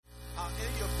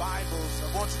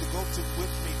want you to go with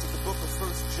me to the book of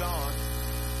 1 John.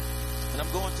 And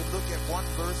I'm going to look at one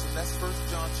verse, and that's 1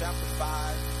 John chapter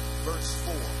 5, verse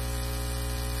 4.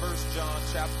 1 John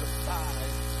chapter 5,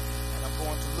 and I'm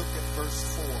going to look at verse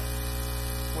 4.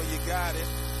 When you got it,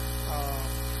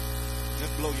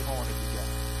 just blow your horn if you got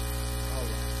it. All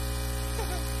right.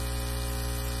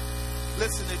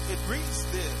 Listen, it reads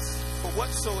this: for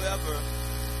whatsoever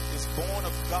is born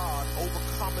of God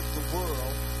overcometh the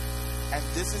world, and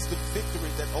this is the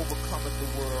victory that overcometh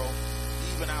the world,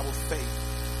 even our faith.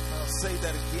 I'll say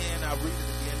that again, I'll read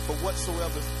it again. For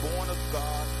whatsoever is born of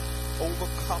God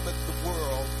overcometh the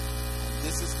world, and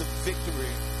this is the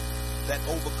victory that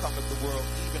overcometh the world,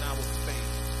 even our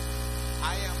faith.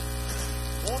 I am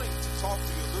wanting to talk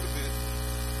to you a little bit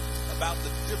about the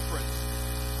difference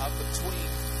between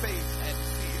faith and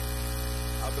fear.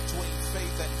 Between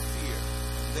faith and fear.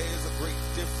 There is a great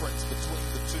difference between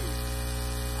the two.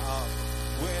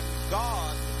 When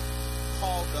God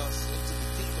called us into the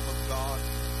kingdom of God,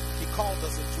 He called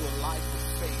us into a life of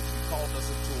faith. He called us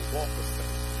into a walk of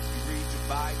faith. If you read your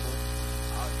Bible,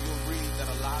 you'll read that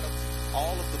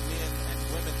all of the men and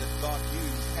women that God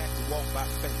used had to walk by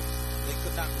faith. They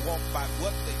could not walk by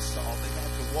what they saw. They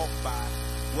had to walk by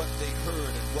what they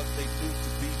heard and what they knew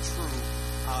to be true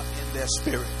in their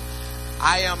spirit.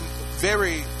 I am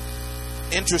very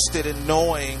interested in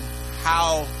knowing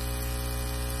how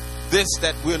this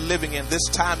that we're living in, this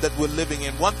time that we're living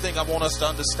in, one thing I want us to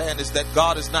understand is that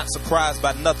God is not surprised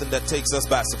by nothing that takes us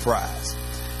by surprise.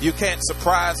 You can't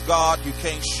surprise God. You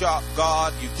can't shock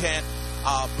God. You can't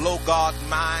blow God's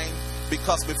mind,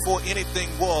 because before anything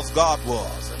was, God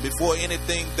was. And before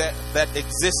anything that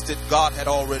existed, God had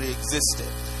already existed.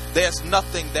 There's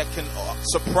nothing that can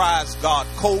surprise God.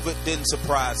 COVID didn't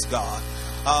surprise God.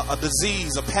 A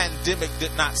disease, a pandemic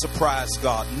did not surprise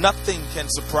God. Nothing can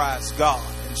surprise God.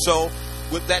 And so,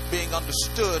 with that being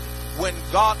understood, when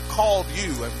God called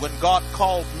you and when God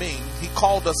called me, He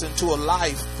called us into a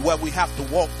life where we have to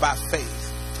walk by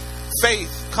faith.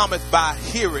 Faith cometh by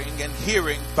hearing, and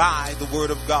hearing by the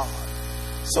word of God.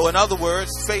 So in other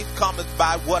words, faith cometh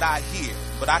by what I hear.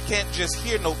 But I can't just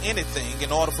hear anything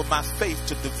in order for my faith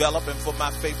to develop and for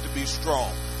my faith to be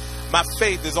strong. My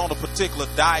faith is on a particular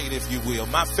diet, if you will.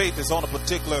 My faith is on a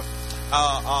particular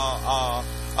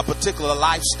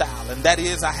lifestyle, and that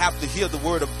is I have to hear the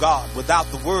word of God. Without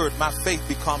the word, my faith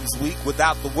becomes weak.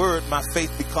 Without the word, my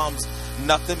faith becomes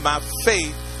nothing. My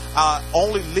faith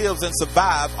only lives and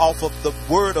survives off of the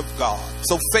word of God.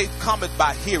 So faith cometh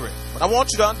by hearing. But I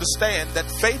want you to understand that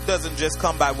faith doesn't just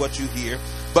come by what you hear,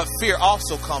 but fear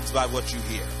also comes by what you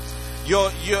hear.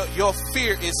 Your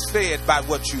fear is fed by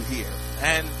what you hear.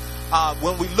 And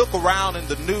when we look around in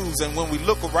the news, and when we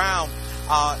look around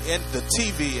in the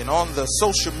TV and on the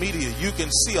social media, you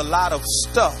can see a lot of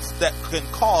stuff that can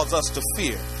cause us to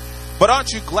fear. But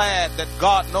aren't you glad that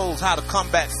God knows how to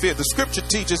combat fear? The scripture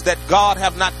teaches that God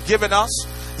have not given us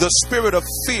the spirit of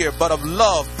fear, but of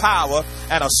love, power,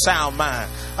 and a sound mind.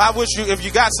 I wish you, if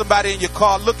you got somebody in your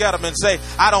car, look at them and say,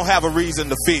 I don't have a reason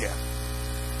to fear.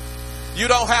 You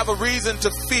don't have a reason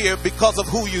to fear because of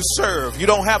who you serve. You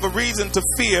don't have a reason to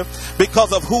fear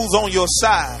because of who's on your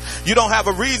side. You don't have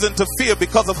a reason to fear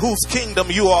because of whose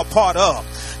kingdom you are a part of.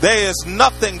 There is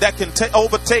nothing that can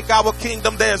overtake our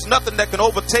kingdom. There's nothing that can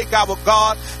overtake our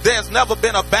God. There's never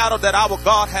been a battle that our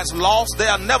God has lost.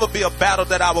 There'll never be a battle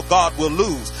that our God will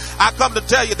lose. I come to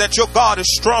tell you that your God is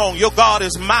strong. Your God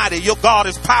is mighty. Your God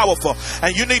is powerful.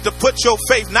 And you need to put your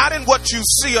faith not in what you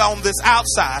see on this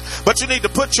outside, but you need to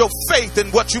put your faith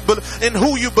in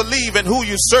who you believe and who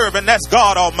you serve, and that's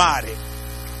God Almighty.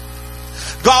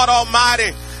 God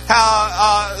Almighty,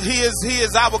 He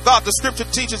is our God. The scripture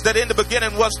teaches that in the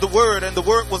beginning was the Word, and the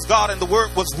Word was God, and the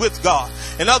Word was with God.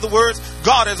 In other words,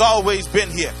 God has always been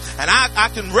here. And I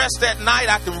can rest at night.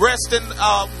 I can rest in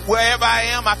wherever I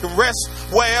am. I can rest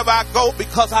wherever I go,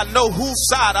 because I know whose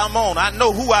side I'm on. I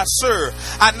know who I serve.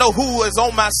 I know who is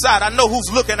on my side. I know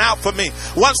who's looking out for me.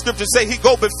 One scripture says He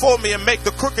go before me and make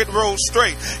the crooked road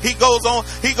straight. He goes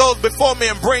before me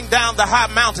and bring down the high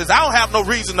mountains. I don't have no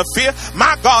reason to fear.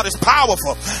 My God is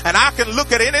powerful. And I can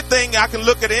look at anything, I can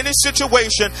look at any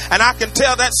situation, and I can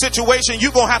tell that situation,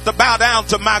 you're going to have to bow down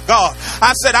to my God.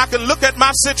 I said, I can look at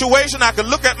my situation, I can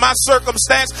look at my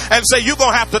circumstance and say, you're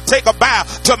going to have to take a bow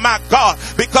to my God,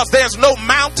 because there's no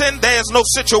mountain, there's no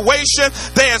situation,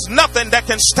 there's nothing that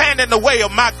can stand in the way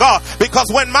of my God.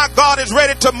 Because when my God is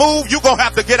ready to move, you're going to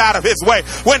have to get out of His way.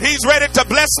 When He's ready to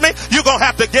bless me, you're going to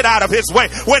have to get out of His way.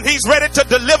 When He's ready to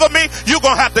deliver me, you're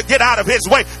going to have to get out of His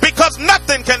way, because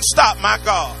nothing can stop my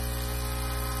God.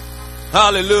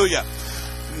 Hallelujah.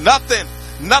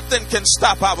 Nothing can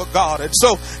stop our God. And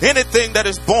so anything that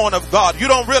is born of God, you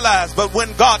don't realize, but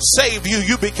when God saved you,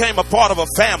 you became a part of a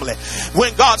family.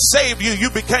 When God saved you, you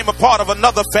became a part of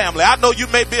another family. I know you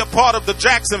may be a part of the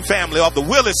Jackson family or the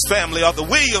Willis family or the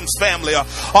Williams family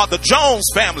or the Jones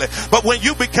family. But when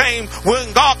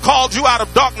God called you out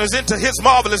of darkness into his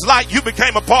marvelous light, you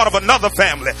became a part of another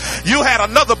family. You had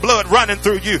another blood running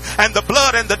through you. And the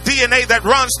blood and the DNA that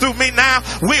runs through me now,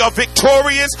 we are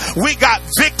victorious. We got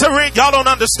victory. Y'all don't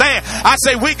understand. I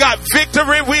say we got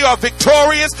victory. We are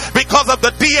victorious because of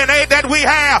the DNA that we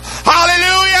have.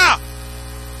 Hallelujah.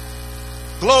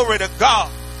 Glory to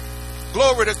God.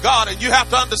 Glory to God. And you have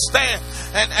to understand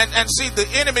and see, the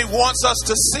enemy wants us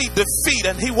to see defeat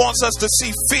and he wants us to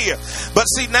see fear. But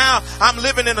see, now I'm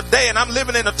living in a day and I'm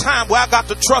living in a time where I got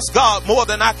to trust God more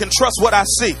than I can trust what I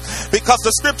see, because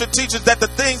the scripture teaches that the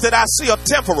things that I see are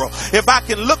temporal. If I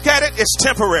can look at it, it's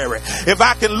temporary. If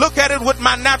I can look at it with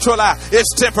my natural eye,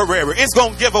 it's temporary. It's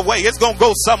going to give away. It's going to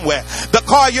go somewhere. The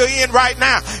car you're in right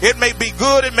now, it may be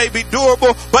good, it may be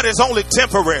durable, but it's only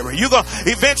temporary.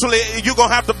 Eventually you're going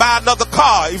to have to buy another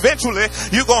car. Eventually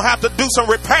you're going to have to do some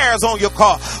repairs on your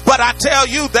car. But I tell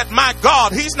you that my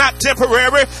God, he's not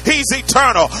temporary, he's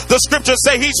eternal. The scriptures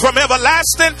say he's from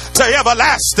everlasting to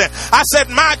everlasting. I said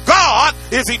my God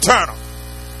is eternal.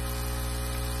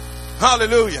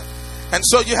 Hallelujah. And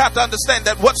so you have to understand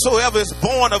that whatsoever is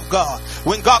born of God,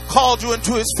 when God called you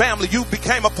into his family, you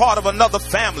became a part of another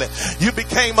family. You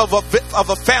became of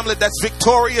a family that's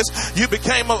victorious. You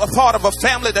became a part of a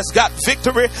family that's got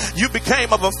victory. You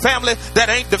became of a family that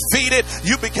ain't defeated.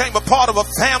 You became a part of a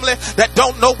family that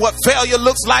don't know what failure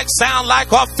looks like, sound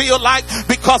like, or feel like,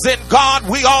 because in God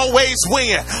we always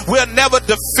win. We're never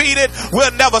defeated.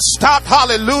 We're never stopped.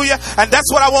 Hallelujah. And that's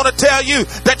what I want to tell you,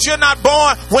 that you're not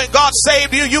born when God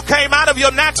saved you. You came out of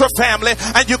your natural family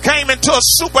and you came into a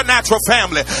supernatural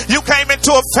family. You came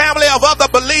into a family of other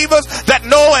believers that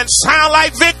know and sound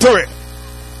like victory.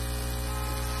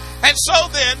 And so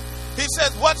then he says,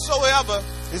 whatsoever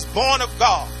is born of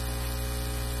God.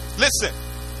 Listen,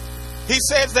 he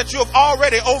says that you have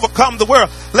already overcome the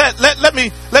world. Let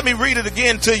me read it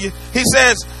again to you. He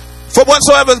says, for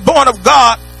whatsoever is born of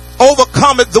God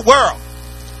overcometh the world.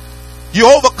 You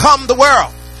overcome the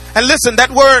world. And listen,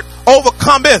 that word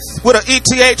overcometh with an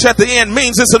ETH at the end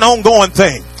means it's an ongoing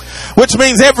thing. Which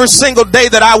means every single day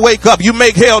that I wake up, you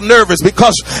make hell nervous,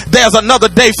 because there's another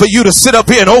day for you to sit up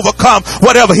here and overcome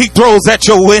whatever he throws at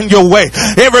you in your way.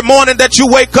 Every morning that you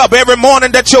wake up, every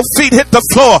morning that your feet hit the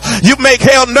floor, you make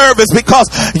hell nervous, because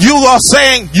you are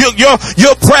saying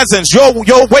your presence,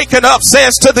 your waking up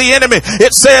says to the enemy,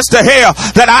 it says to hell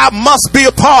that I must be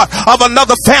a part of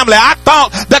another family. I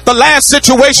thought that the last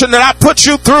situation that I put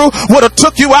you through would have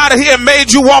took you out of here and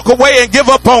made you walk away and give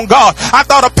up on God. I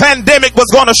thought a pandemic was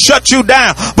going to shut you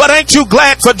down. But ain't you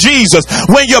glad for Jesus?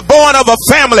 When you're born of a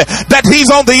family, that he's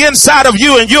on the inside of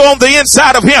you and you're on the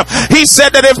inside of him. He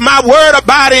said that if my word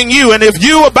abide in you and if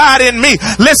you abide in me,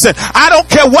 listen, I don't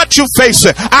care what you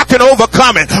facing, I can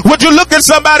overcome it. Would you look at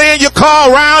somebody in your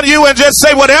car around you and just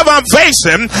say, whatever I'm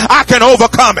facing, I can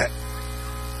overcome it?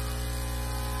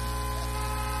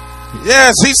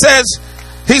 Yes, he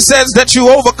says that you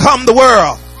overcome the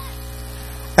world.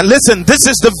 And listen, this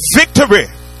is the victory.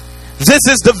 This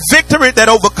is the victory that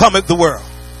overcometh the world.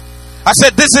 I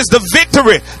said, this is the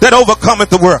victory that overcometh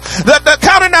the world.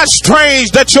 Count it not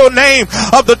strange that your name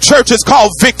of the church is called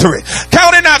Victory.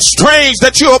 Count it not strange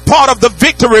that you're a part of the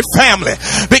victory family,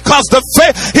 because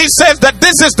he says that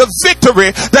this is the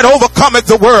victory that overcometh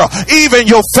the world. Even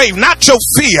your faith, not your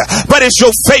fear, but it's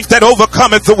your faith that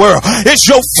overcometh the world. It's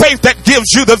your faith that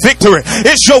gives you the victory.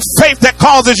 It's your faith that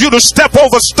causes you to step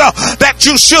over stuff that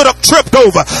you should have tripped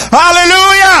over.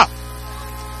 Hallelujah.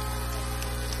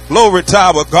 Glory to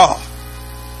our God.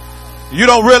 You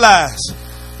don't realize,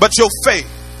 but your faith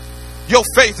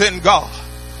in God,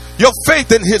 your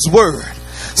faith in his word.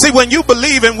 See, when you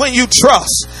believe and when you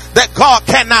trust that God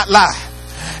cannot lie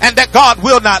and that God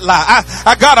will not lie.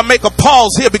 I got to make a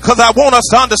pause here, because I want us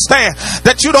to understand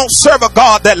that you don't serve a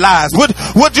God that lies.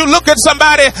 Would you look at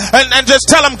somebody and just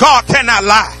tell them God cannot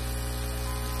lie?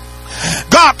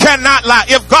 God cannot lie.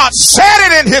 If God said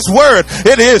it in his word,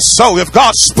 it is so. If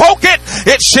God spoke it,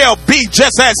 it shall be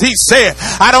just as he said.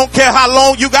 I don't care how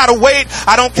long you got to wait.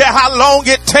 I don't care how long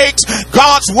it takes.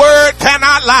 God's word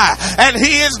cannot lie, and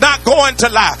he is not going to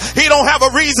lie. He don't have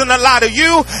a reason to lie to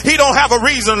you. He don't have a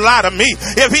reason to lie to me.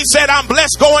 If he said I'm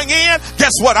blessed going in,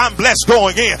 guess what? I'm blessed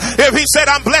going in. If he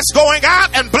said I'm blessed going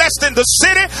out and blessed in the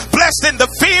city, blessed in the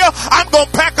field, I'm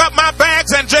going to pack up my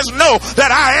bags and just know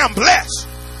that I am blessed.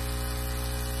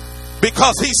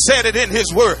 because he said it in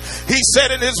his word. He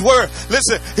said in his word,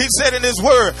 listen, he said in his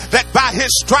word that by his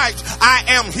stripes I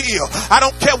am healed. I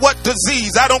don't care what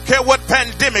disease, I don't care what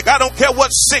pandemic, I don't care what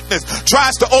sickness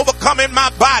tries to overcome in my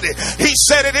body. He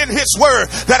said it in his word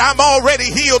that I'm already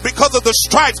healed because of the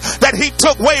stripes that he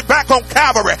took way back on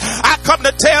Calvary. I come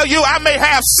to tell you, I may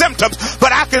have symptoms,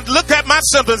 but I can look at my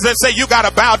symptoms and say, you got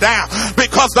to bow down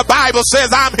because the Bible says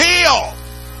I'm healed.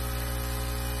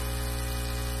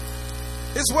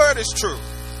 His word is true.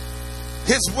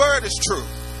 His word is true.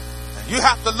 And you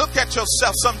have to look at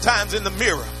yourself sometimes in the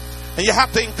mirror, and you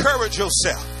have to encourage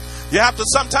yourself. You have to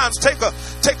sometimes take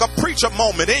a preacher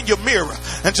moment in your mirror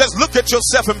and just look at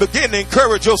yourself and begin to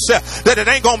encourage yourself that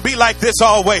it ain't going to be like this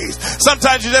always.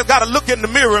 Sometimes you just got to look in the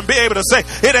mirror and be able to say,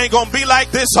 it ain't going to be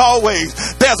like this always.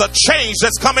 There's a change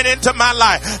that's coming into my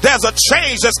life. There's a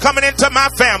change that's coming into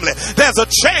my family. There's a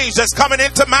change that's coming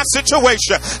into my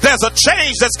situation. There's a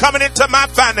change that's coming into my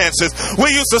finances.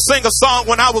 We used to sing a song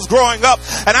when I was growing up,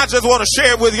 and I just want to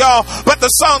share it with y'all. But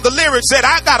the song, the lyrics said,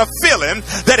 I got a feeling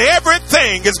that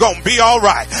everything is going to be all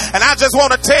right. And I just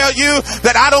want to tell you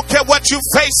that I don't care what you're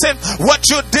facing, what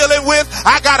you're dealing with.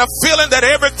 I got a feeling that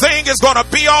everything is going to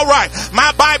be all right. My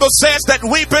Bible says that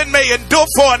weeping may endure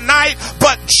for a night,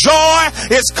 but joy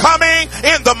is coming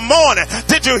in the morning.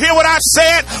 Did you hear what I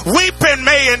said? Weeping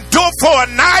may endure for a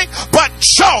night, but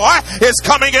joy is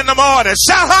coming in the morning.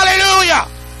 Shout hallelujah.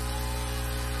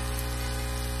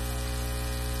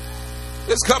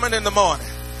 It's coming in the morning.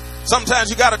 Sometimes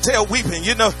you got to tell weeping.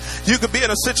 You know, you could be in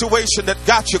a situation that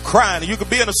got you crying. You could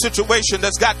be in a situation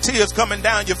that's got tears coming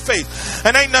down your face.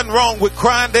 And ain't nothing wrong with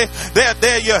crying.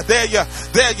 They're your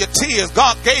tears.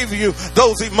 God gave you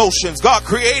those emotions. God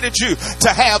created you to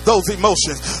have those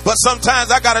emotions. But sometimes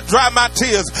I got to dry my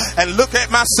tears and look at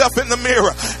myself in the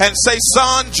mirror and say,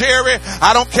 son, Jerry,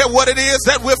 I don't care what it is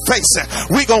that we're facing.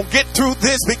 We're going to get through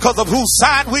this because of whose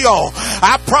side we on.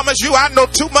 I promise you, I know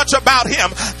too much about him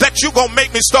that you're going to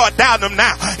make me start doubting him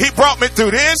now. He brought me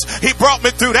through this. He brought me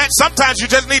through that. Sometimes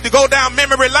you just need to go down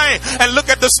memory lane and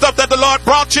look at the stuff that the Lord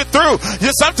brought you through.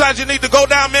 Sometimes you need to go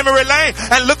down memory lane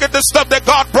and look at the stuff that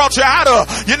God brought you out of.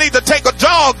 You need to take a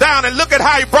jog down and look at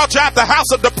how he brought you out the house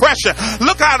of depression.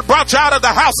 Look how he brought you out of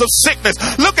the house of sickness.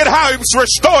 Look at how he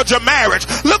restored your marriage.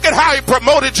 Look at how he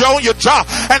promoted you on your job.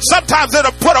 And sometimes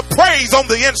it'll put a praise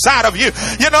on the inside of you.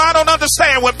 You know, I don't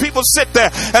understand when people sit there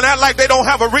and act like they don't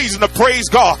have a reason to praise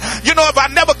God. You know, if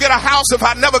I never get a house, if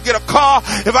I never get a car,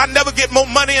 if I never get more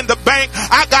money in the bank,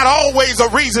 I got always a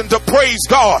reason to praise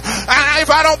God. And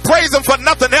if I don't praise him for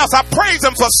nothing else, I praise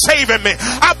him for saving me.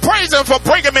 I praise him for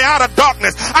bringing me out of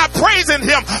darkness. I praise him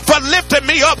for lifting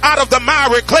me up out of the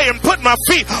miry clay and putting my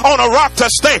feet on a rock to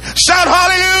stay. Shout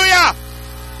hallelujah.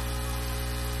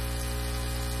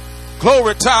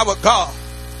 Glory to our God.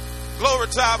 Glory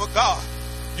to our God.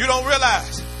 You don't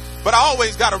realize, but I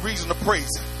always got a reason to praise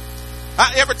him.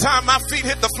 Every time my feet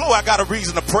hit the floor, I got a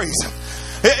reason to praise him.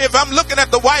 If I'm looking at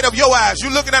the white of your eyes,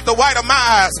 you're looking at the white of my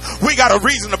eyes, we got a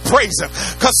reason to praise him.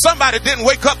 Because somebody didn't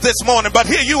wake up this morning, but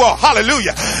here you are.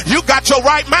 Hallelujah. You got your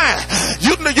right mind.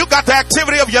 You got the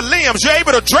activity of your limbs. You're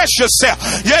able to dress yourself.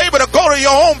 You're able to go to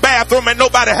your own bathroom and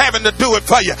nobody having to do it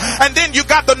for you. And then you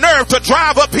got the nerve to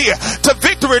drive up here to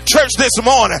Victory Church this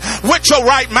morning with your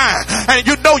right mind. And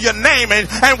you know your name.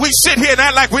 And we sit here and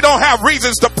act like we don't have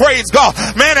reasons to praise God.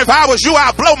 Man, if I was you,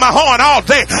 I'd blow my horn all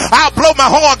day. I'll blow my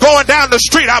horn going down the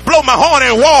street. I blow my horn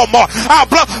in Walmart. I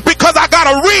blow because I got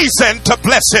a reason to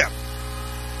bless him.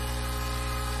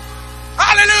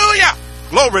 Hallelujah.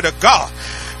 Glory to God.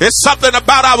 It's something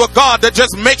about our God that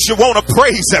just makes you want to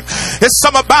praise him. It's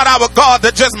something about our God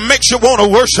that just makes you want to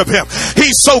worship him.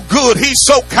 He's so good. He's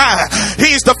so kind.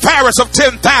 He's the fairest of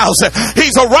 10,000.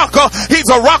 He's a rocker. He's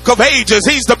a rock of ages.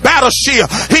 He's the battle shield.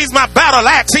 He's my battle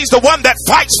axe. He's the one that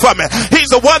fights for me.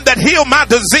 He's the one that healed my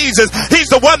diseases.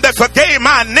 He's the one that forgave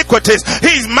my iniquities.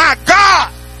 He's my God.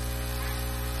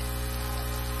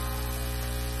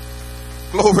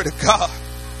 Glory to God.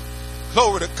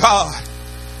 Glory to God.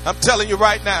 I'm telling you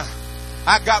right now,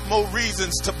 I got more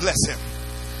reasons to bless him.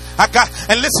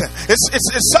 And listen,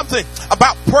 it's something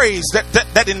about praise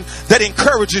that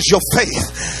encourages your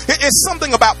faith. It's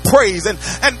something about praise, and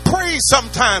praise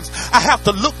sometimes I have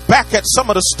to look back at some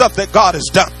of the stuff that God has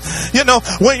done. You know,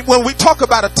 when we talk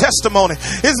about a testimony,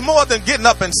 it's more than getting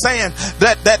up and saying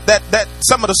that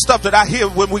some of the stuff that I hear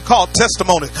when we call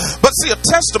testimony. But see, a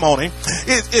testimony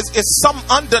is some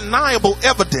undeniable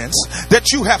evidence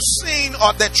that you have seen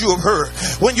or that you have heard.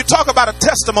 When you talk about a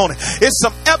testimony, it's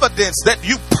some evidence that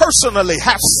you personally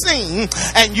have seen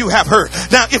and you have heard.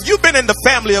 Now, if you've been in the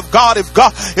family of God,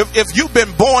 if you've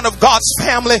been born of God's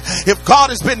family, if God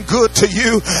has been good to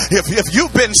you, if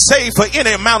you've been saved for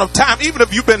any amount of time, even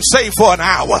if you've been saved for an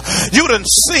hour, you done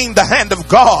seen the hand of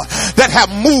God that have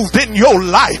moved in your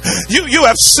life. You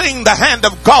have seen the hand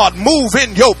of God move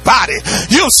in your body.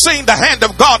 You've seen the hand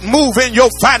of God move in your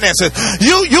finances.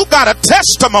 You got a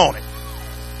testimony.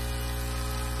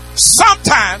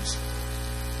 Sometimes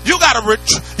you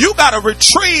gotta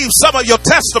retrieve some of your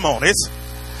testimonies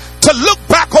to look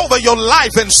back over your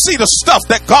life and see the stuff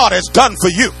that God has done for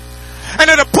you. And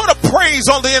it'll put a praise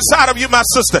on the inside of you, my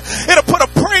sister. It'll put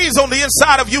a praise on the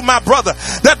inside of you, my brother.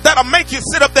 That'll make you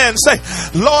sit up there and say,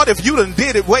 Lord, if you done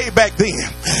did it way back then,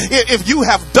 if you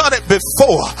have done it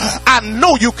before, I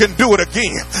know you can do it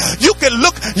again. You can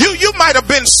look, you might have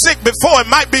been sick before and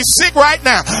might be sick right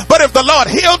now. But if the Lord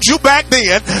healed you back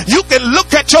then, you can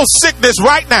look at your sickness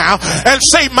right now and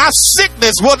say, my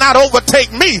sickness will not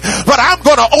overtake me, but I'm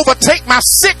going to overtake my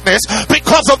sickness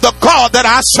because of the God that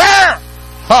I serve.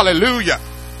 Hallelujah.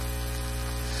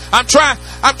 I'm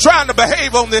trying to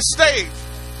behave on this stage,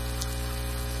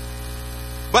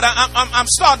 but I'm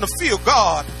starting to feel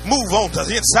God move on to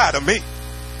the inside of me.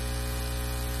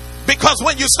 Because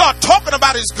when you start talking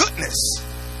about his goodness,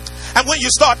 and when you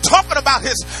start talking about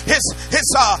his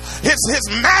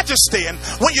majesty, and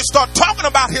when you start talking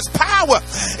about his power,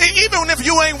 even if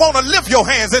you ain't want to lift your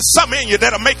hands, there's something in you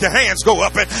that'll make your hands go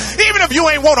up. And even if you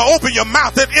ain't want to open your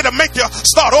mouth, it'll make you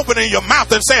start opening your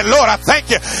mouth and saying, Lord, I thank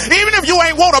you. Even if you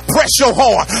ain't want to press your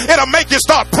horn, it'll make you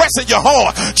start pressing your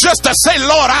horn just to say,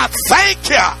 Lord, I thank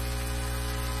you.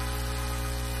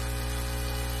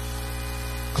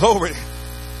 Glory.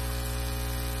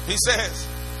 He says,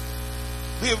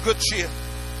 be of good cheer.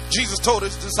 Jesus told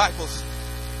his disciples,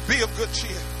 be of good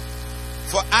cheer,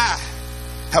 for I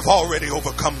have already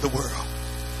overcome the world.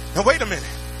 Now wait a minute.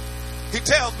 He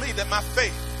tells me that my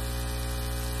faith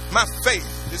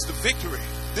is the victory.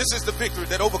 This is the victory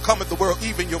that overcometh the world,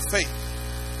 even your faith.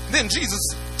 Then Jesus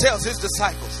tells his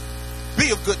disciples,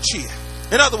 be of good cheer.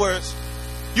 In other words,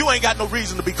 you ain't got no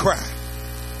reason to be crying.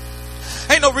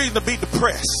 Ain't no reason to be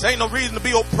depressed. Ain't no reason to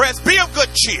be oppressed. Be of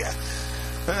good cheer.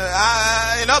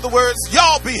 In other words,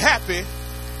 y'all be happy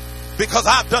because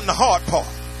I've done the hard part.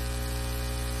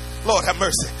 Lord have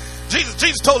mercy.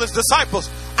 Jesus told his disciples,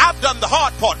 I've done the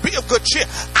hard part. Be of good cheer.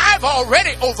 I've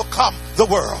already overcome the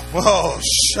world. Oh,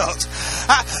 shucks.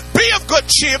 Be of good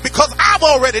cheer because I've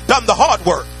already done the hard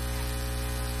work.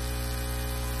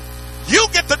 You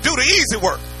get to do the easy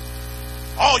work.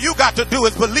 All you got to do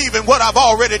is believe in what I've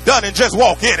already done and just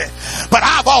walk in it. But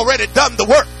I've already done the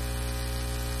work.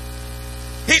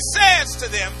 He says to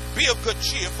them, be of good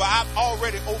cheer, for I've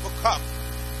already overcome.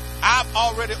 I've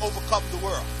already overcome the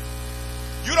world.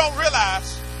 You don't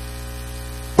realize,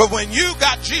 but when you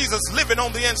got Jesus living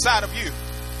on the inside of you,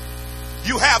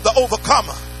 you have the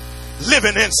overcomer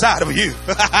living inside of you.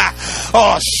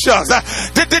 Oh, shucks.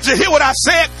 Did you hear what I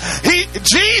said?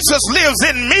 Jesus lives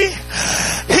in me.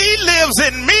 He lives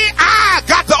in me. I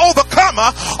got the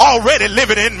overcomer already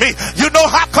living in me. You know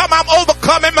how come I'm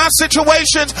overcoming my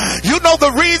situations? You know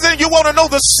the reason? You want to know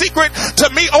the secret to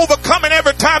me overcoming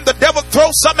every time the devil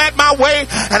throws something at my way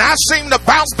and I seem to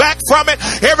bounce back from it?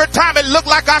 Every time it looked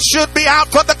like I should be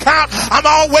out for the count, I'm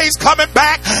always coming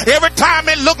back. Every time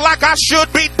it looked like I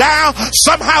should be down,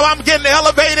 somehow I'm getting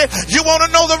elevated. You want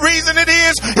to know the reason it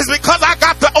is? It's because I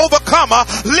got the overcomer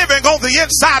living on the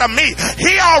inside of me.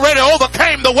 He already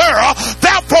overcame the world.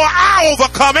 Therefore, I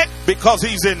overcome it because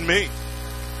he's in me.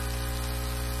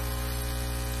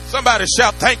 Somebody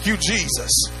shout, thank you,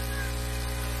 Jesus.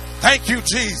 Thank you,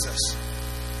 Jesus.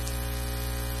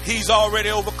 He's already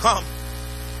overcome.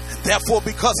 And therefore,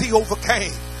 because he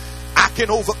overcame, I can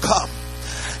overcome.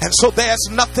 And so there's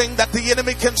nothing that the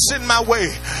enemy can send my way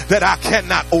that I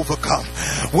cannot overcome.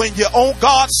 When you're on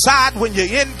God's side, when you're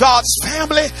in God's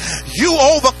family, you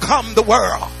overcome the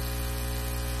world.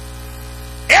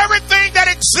 Everything that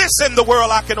exists in the world,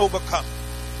 I can overcome.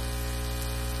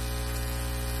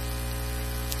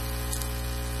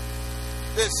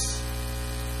 This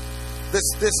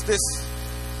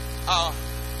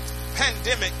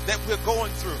pandemic that we're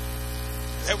going through,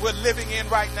 that we're living in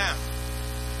right now,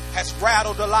 has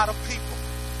rattled a lot of people.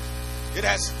 It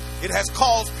has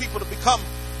caused people to become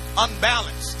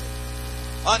unbalanced,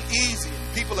 uneasy.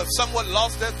 People have somewhat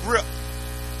lost their grip,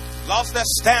 lost their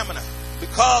stamina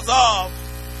because of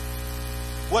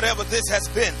whatever this has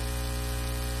been.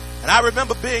 And I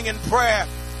remember being in prayer.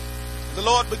 The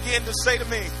Lord began to say to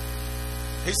me,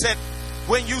 he said,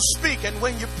 when you speak and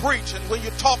when you preach and when you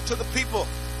talk to the people,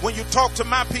 when you talk to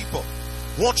my people,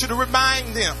 I want you to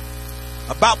remind them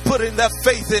about putting their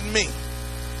faith in me.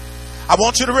 I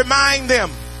want you to remind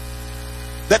them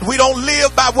that we don't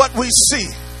live by what we see.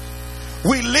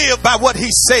 We live by what he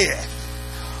said.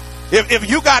 If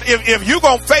you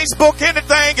gonna Facebook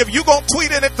anything, if you gonna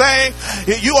tweet anything,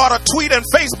 you ought to tweet and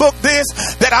Facebook this,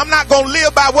 that I'm not gonna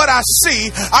live by what I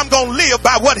see, I'm gonna live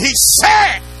by what he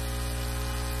said.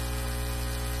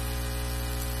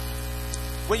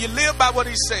 When you live by what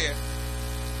he said,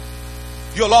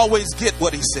 you'll always get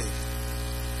what he said.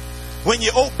 When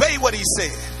you obey what he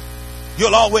said,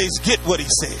 you'll always get what he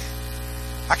said.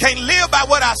 I can't live by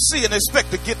what I see and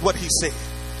expect to get what he said.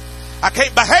 I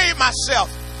can't behave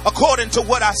myself according to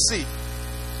what I see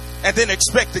and then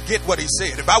expect to get what he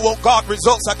said. If I want God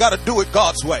results, I got to do it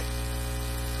God's way.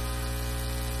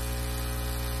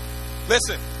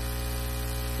 Listen,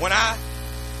 when I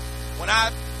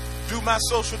do my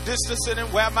social distancing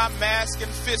and wear my mask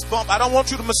and fist bump, I don't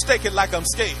want you to mistake it like I'm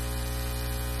scared.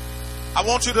 I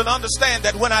want you to understand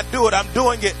that when I do it, I'm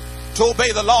doing it to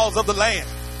obey the laws of the land.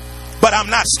 But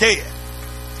I'm not scared.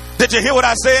 Did you hear what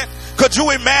I said? Could you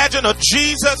imagine a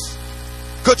Jesus?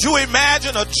 Could you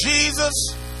imagine a Jesus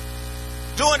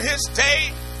during his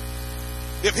day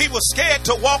if he was scared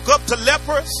to walk up to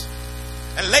lepers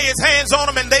and lay his hands on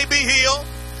them and they be healed?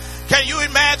 Can you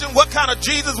imagine what kind of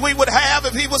Jesus we would have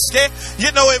if he was scared?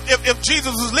 You know, if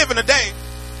Jesus was living today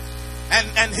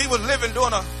and he was living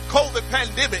during a COVID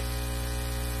pandemic,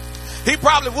 he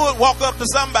probably would walk up to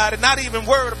somebody, not even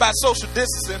worried about social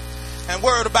distancing and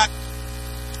worried about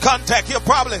contact. He'll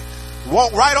probably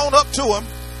walk right on up to him,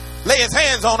 lay his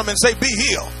hands on him and say, be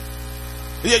healed.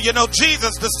 You know,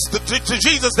 Jesus, the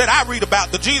Jesus that I read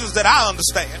about, the Jesus that I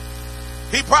understand,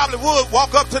 he probably would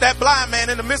walk up to that blind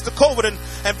man in the midst of COVID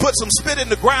and put some spit in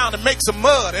the ground and make some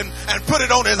mud and put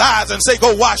it on his eyes and say,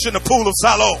 go wash in the pool of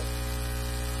Siloam.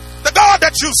 The God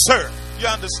that you serve, you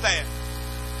understand?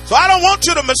 So I don't want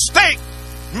you to mistake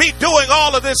me doing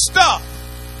all of this stuff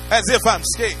as if I'm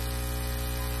scared.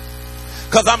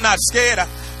 Because I'm not scared.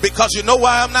 Because you know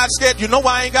why I'm not scared? You know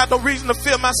why I ain't got no reason to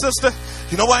fear my sister?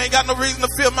 You know why I ain't got no reason to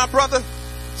fear my brother?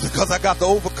 It's because I got the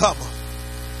overcomer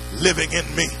living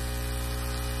in me.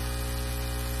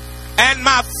 And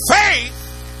my faith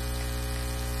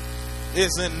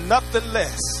is in nothing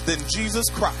less than Jesus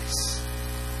Christ.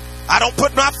 I don't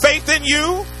put my faith in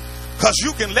you because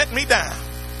you can let me down.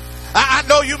 I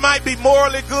know you might be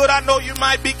morally good. I know you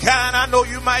might be kind. I know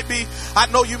you might be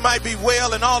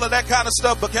well and all of that kind of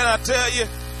stuff. But can I tell you,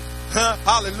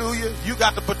 hallelujah, you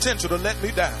got the potential to let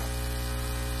me down.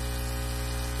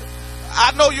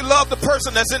 I know you love the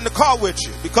person that's in the car with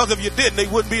you, because if you didn't, they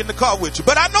wouldn't be in the car with you.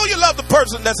 But I know you love the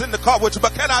person that's in the car with you.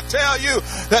 But can I tell you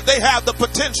that they have the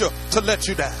potential to let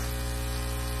you down?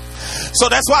 So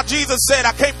that's why Jesus said,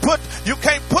 you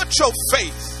can't put your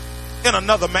faith in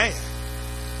another man.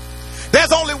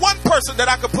 There's only one person that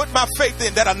I could put my faith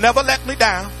in that'll never let me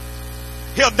down.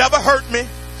 He'll never hurt me.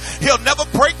 He'll never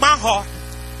break my heart.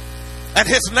 And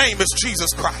his name is Jesus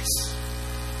Christ.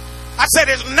 I said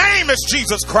his name is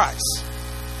Jesus Christ.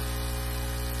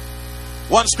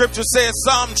 One scripture says,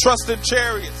 some trust in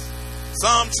chariots,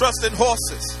 some trust in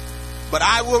horses, but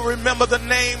I will remember the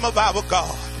name of our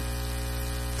God,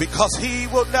 because he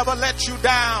will never let you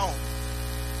down.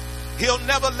 He'll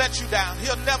never let you down.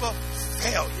 He'll never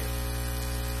fail you.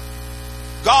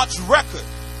 God's record,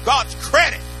 God's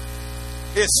credit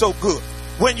is so good.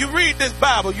 When you read this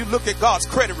Bible, you look at God's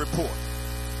credit report.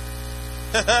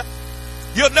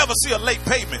 You'll never see a late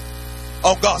payment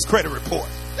on God's credit report.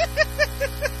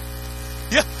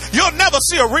 You'll never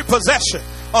see a repossession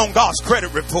on God's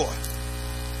credit report.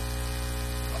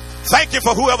 Thank you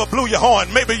for whoever blew your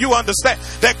horn. Maybe you understand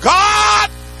that God,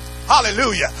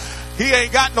 hallelujah, he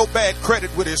ain't got no bad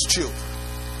credit with his children.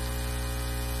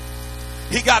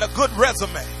 He got a good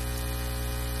resume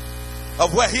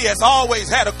of where he has always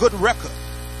had a good record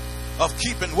of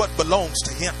keeping what belongs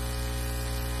to him.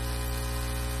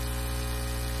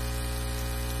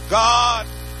 God,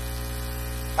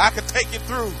 I could take you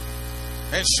through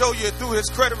and show you through his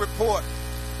credit report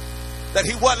that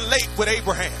he wasn't late with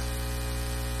Abraham.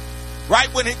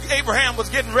 Right when Abraham was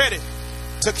getting ready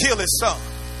to kill his son,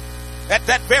 at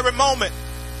that very moment,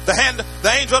 the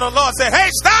angel of the Lord said, hey,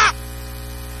 stop!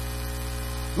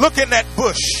 Look in that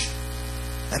bush.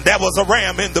 And there was a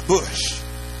ram in the bush.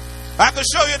 I can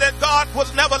show you that God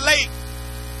was never late.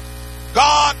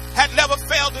 God had never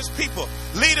failed his people,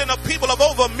 leading a people of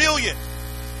over 1 million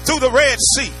through the Red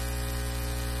Sea.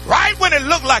 Right when it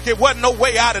looked like it wasn't no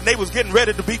way out and they was getting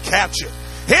ready to be captured,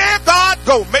 Here God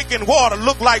go, making water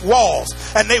look like walls,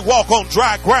 and they walk on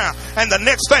dry ground. And the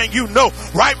next thing you know,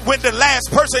 right when the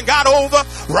last person got over,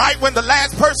 right when the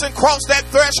last person crossed that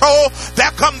threshold,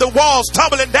 there come the walls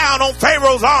tumbling down on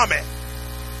Pharaoh's army.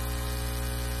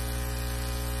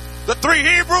 The 3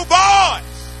 Hebrew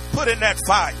boys put in that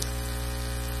fire.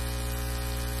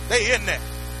 They in there,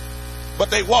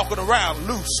 but they walking around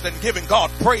loose and giving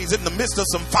God praise in the midst of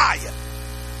some fire,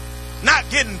 not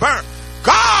getting burnt.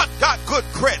 God got good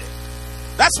credit.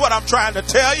 That's what I'm trying to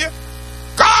tell you.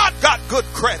 God got good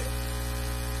credit.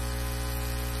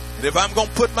 And if I'm going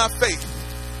to put my faith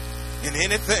in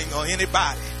anything or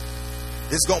anybody,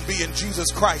 it's going to be in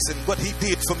Jesus Christ and what he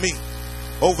did for me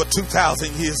over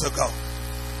 2,000 years ago.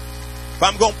 If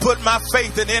I'm going to put my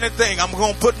faith in anything, I'm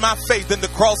going to put my faith in the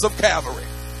cross of Calvary.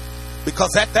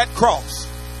 Because at that cross,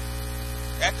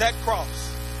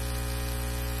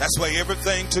 that's where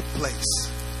everything took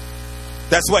place.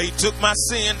 That's where he took my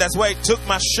sin. That's where he took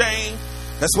my shame.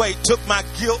 That's where he took my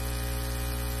guilt.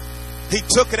 He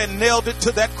took it and nailed it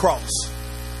to that cross.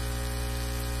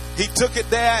 He took it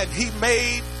there and he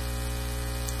made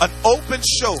an open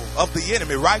show of the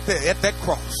enemy right there at that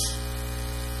cross.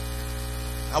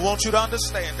 I want you to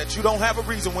understand that you don't have a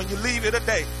reason when you leave here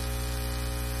today.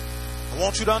 I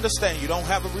want you to understand you don't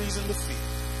have a reason to fear.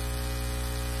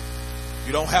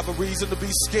 You don't have a reason to be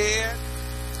scared.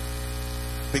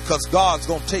 Because God's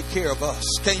going to take care of us.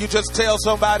 Can you just tell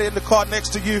somebody in the car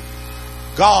next to you,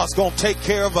 God's going to take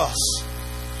care of us?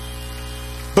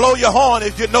 Blow your horn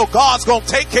if you know God's going to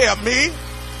take care of me.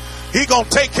 He's going to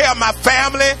take care of my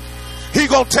family. He's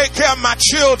going to take care of my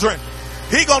children.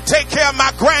 He's going to take care of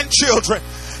my grandchildren.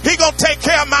 He's going to take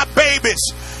care of my babies.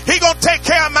 He's going to take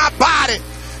care of my body.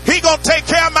 He's going to take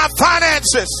care of my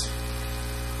finances.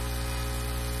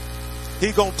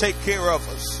 He's going to take care of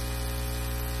us.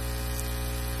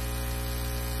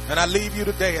 And I leave you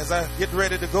today as I get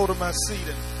ready to go to my seat.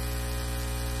 And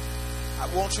I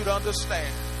want you to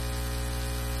understand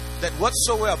that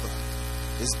whatsoever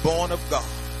is born of God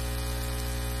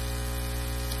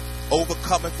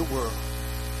overcometh the world.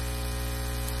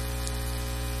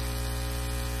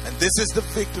 And this is the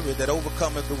victory that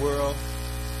overcometh the world,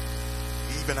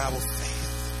 even our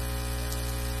faith.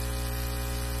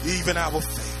 Even our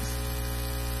faith.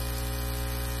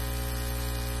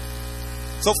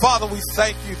 So, Father, we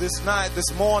thank you this night,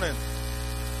 this morning.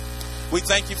 We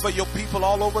thank you for your people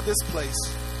all over this place.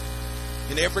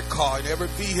 In every car, in every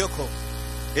vehicle,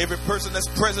 every person that's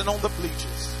present on the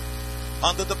bleachers,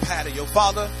 under the patio.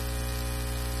 Father,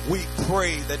 we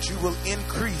pray that you will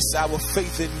increase our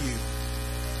faith in you.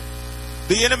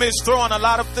 The enemy is throwing a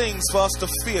lot of things for us to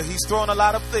fear. He's throwing a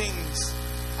lot of things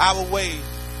our way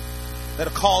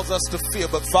that'll cause us to fear.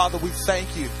 But Father, we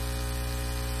thank you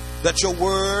that your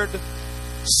word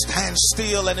stand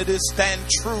still and it is stand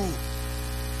true,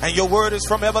 and your word is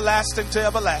from everlasting to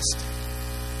everlasting.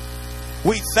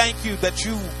 We thank you that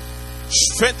you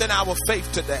strengthen our faith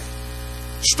today.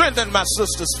 Strengthen my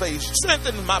sister's faith.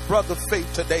 Strengthen my brother's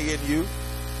faith today in you.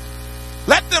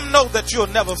 Let them know that you'll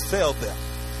never fail them.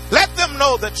 Let them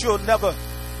know that you'll never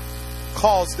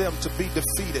cause them to be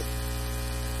defeated.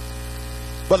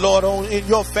 But Lord, in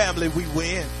your family we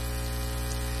win.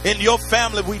 In your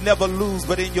family we never lose,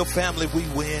 but in your family we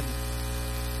win.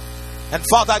 And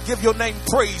Father, I give your name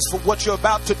praise for what you're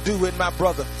about to do in my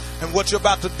brother and what you're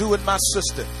about to do in my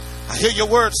sister. I hear your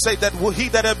word say that he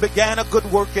that have began a good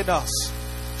work in us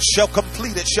shall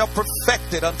complete it, shall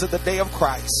perfect it unto the day of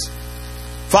Christ.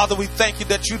 Father, we thank you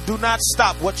that you do not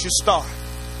stop what you start,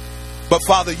 but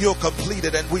Father, you'll complete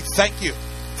it. And we thank you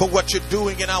for what you're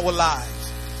doing in our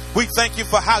lives. We thank you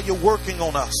for how you're working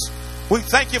on us. We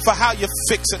thank you for how you're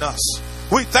fixing us.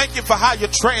 We thank you for how you're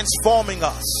transforming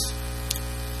us.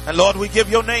 And Lord, we give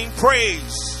your name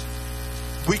praise.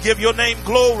 We give your name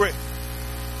glory.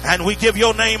 And we give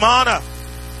your name honor.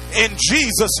 In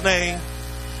Jesus' name.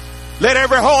 Let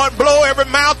every horn blow, every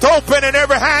mouth open, and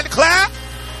every hand clap.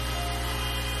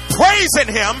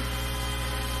 Praising him.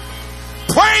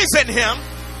 Praising him.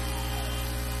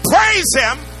 Praise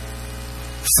him.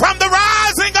 From the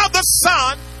rising of the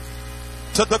sun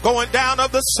to the going down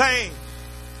of the same.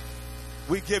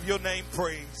 We give your name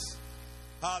praise.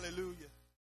 Hallelujah.